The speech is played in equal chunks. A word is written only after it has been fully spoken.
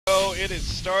it is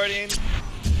starting.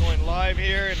 Going live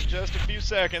here in just a few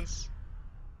seconds.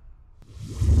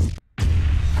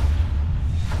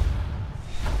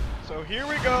 So here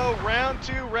we go, round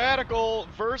 2, RadicaL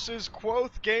versus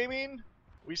Quoth Gaming.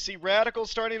 We see RadicaL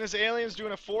starting as aliens,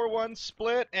 doing a 4-1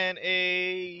 split and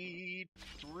a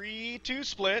 3-2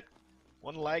 split.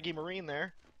 One laggy marine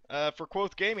there for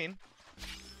Quoth Gaming.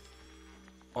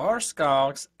 4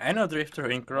 skulks and a drifter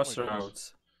in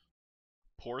crossroads.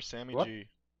 Poor Sammy What? G.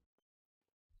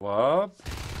 What?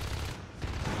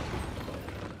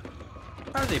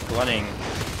 What are they planning?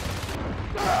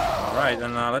 Alright,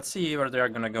 and let's see where they are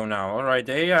gonna go now. Alright,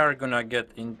 they are gonna get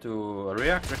into a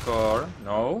reactor core.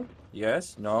 No,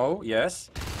 yes, no, yes.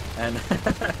 And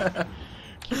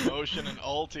Motion and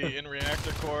ulti in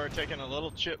reactor core, taking a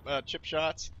little chip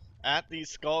shots at these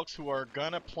skulks who are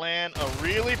gonna plan a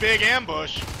really big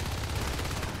ambush.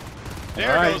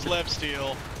 There goes Left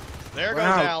Steel. There goes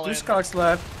Alan. 2 skulks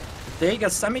left. They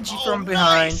got Sammy G from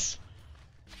behind. Nice.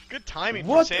 Good timing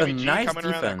What for Sammy a G nice coming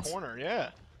around defense. that corner, yeah.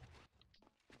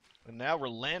 And now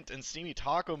Relent and Steamy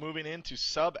Taco moving into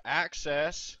sub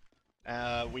access.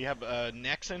 We have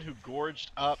Nexon who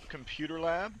gorged up Computer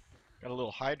Lab. Got a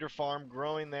little Hydra farm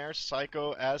growing there.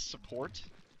 Psycho as support.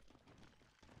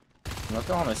 Not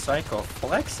only Psycho,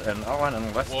 Flex and Alan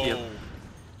and Left Steel.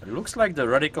 It looks like the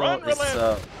RadicaL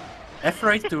is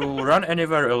afraid to run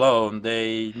anywhere alone.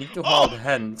 They need to hold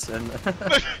hands and.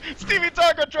 Steamy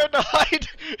Taco tried to hide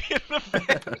in the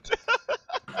vent.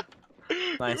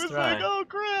 Nice he was try. like, oh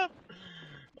crap.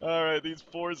 Alright, these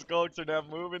 4 skulks are now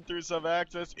moving through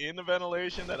sub-access in the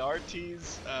ventilation. That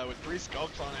RT's with 3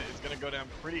 skulks on it is going to go down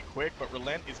pretty quick, but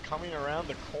Relent is coming around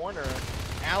the corner.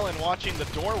 Alan watching the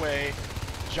doorway,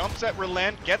 jumps at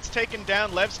Relent, gets taken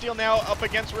down. Lev Steel now up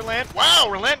against Relent. Wow,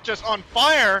 Relent just on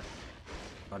fire!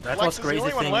 That Flex was is crazy the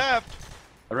only thing. one left.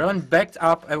 Relent backed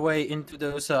up away into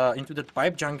those into that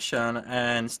pipe junction,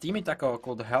 and Steamy Taco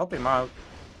could help him out.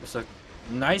 It was a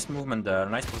nice movement there,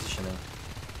 nice positioning.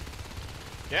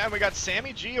 Yeah, and we got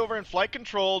Sammy G over in flight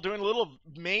control doing a little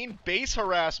main base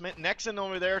harassment. Nexon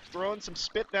over there throwing some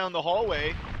spit down the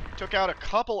hallway. Took out a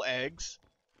couple eggs.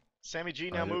 Sammy G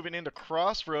now moving into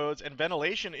crossroads, and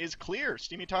ventilation is clear.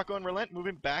 Steamy Taco and Relent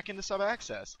moving back into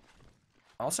sub-access.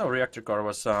 Also, Reactor Core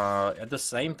was at the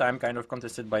same time kind of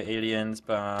contested by aliens,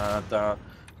 but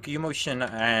Q-Motion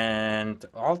and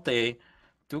Alte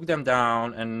took them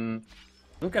down, and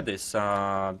look at this.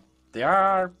 They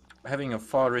are having a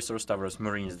 4 resource towers,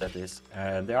 Marines that is,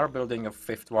 and they are building a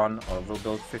 5th one, or will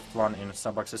build 5th one in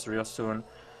sub-access real soon.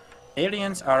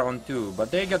 Aliens are on 2, but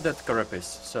they got that Carapace,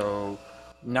 so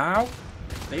now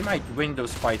they might win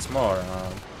those fights more.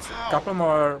 A couple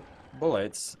more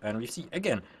bullets, and we see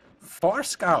again 4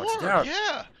 scouts.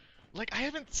 Yeah, like I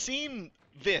haven't seen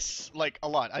this like a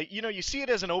lot. You know, you see it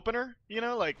as an opener. You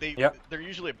know, like they're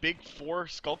usually a big 4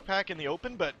 skulk pack in the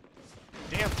open, but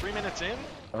damn, 3 minutes in.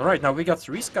 All right, now we got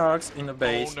 3 skulks in the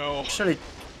base. Oh no! Actually,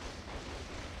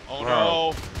 oh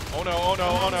no! Oh no! Oh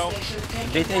no! Oh no!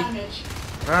 They take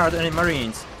any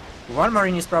Marines. 1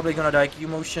 Marine is probably gonna die.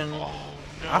 Q-Motion. Oh,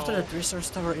 no. After that resource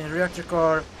tower in Reactor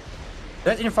Core,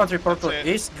 that infantry purple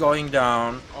is going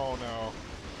down. Oh no!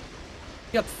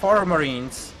 We got 4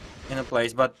 Marines in a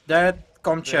place, but that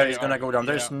comm chair is gonna go down.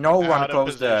 There's no one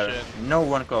close there. No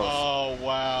one close. Oh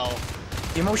wow!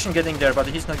 Emotion getting there, but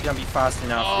he's not gonna be fast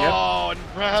enough. Oh, and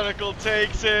RadicaL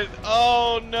takes it.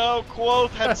 Oh no,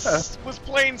 Quoth was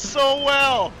playing so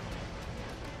well.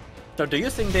 So do you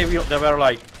think they were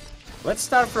like, let's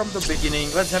start from the beginning,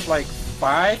 let's have like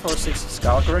 5 or 6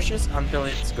 skull crushes until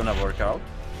it's gonna work out?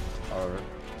 Or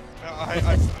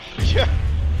yeah.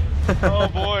 Oh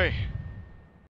boy.